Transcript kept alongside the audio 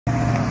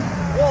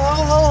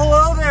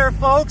there,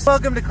 folks.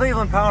 Welcome to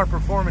Cleveland Power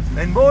Performance.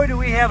 And boy, do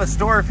we have a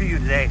story for you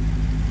today.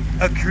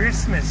 A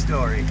Christmas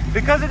story.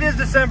 Because it is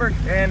December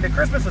and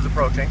Christmas is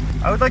approaching,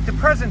 I would like to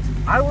present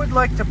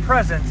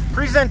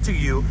to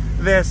you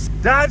this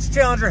Dodge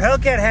Challenger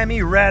Hellcat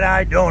Hemi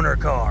Redeye donor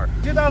car.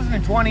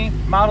 2020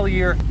 model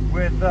year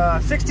with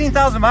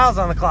 16,000 miles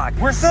on the clock.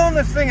 We're selling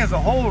this thing as a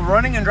whole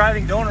running and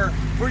driving donor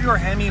for your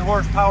Hemi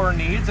horsepower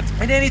needs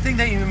and anything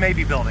that you may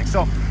be building.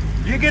 So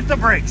you get the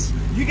brakes,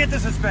 you get the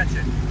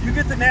suspension, you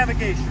get the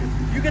navigation,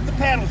 you get the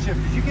paddle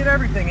shifters, you get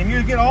everything, and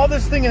you get all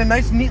this thing in a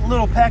nice neat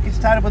little package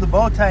tied up with a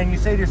bow tie, and you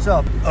say to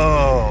yourself,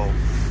 oh,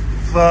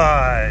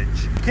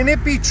 fudge. Can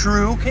it be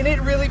true? Can it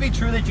really be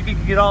true that you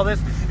can get all this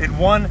in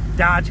one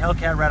Dodge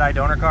Hellcat Redeye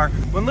donor car?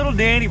 When little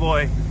Danny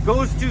boy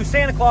goes to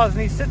Santa Claus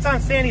and he sits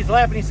on Sandy's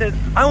lap and he says,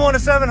 I want a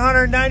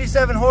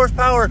 797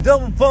 horsepower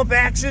double pump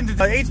action,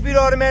 8-speed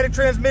automatic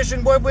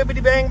transmission, boy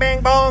whippity bang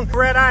bang bong,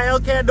 Redeye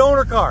Hellcat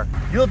donor car.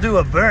 You'll do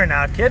a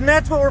burnout, kid, and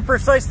that's what we're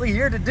precisely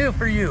here to do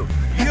for you.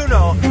 You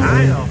know,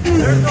 I know,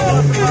 there's no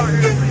other car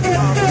here to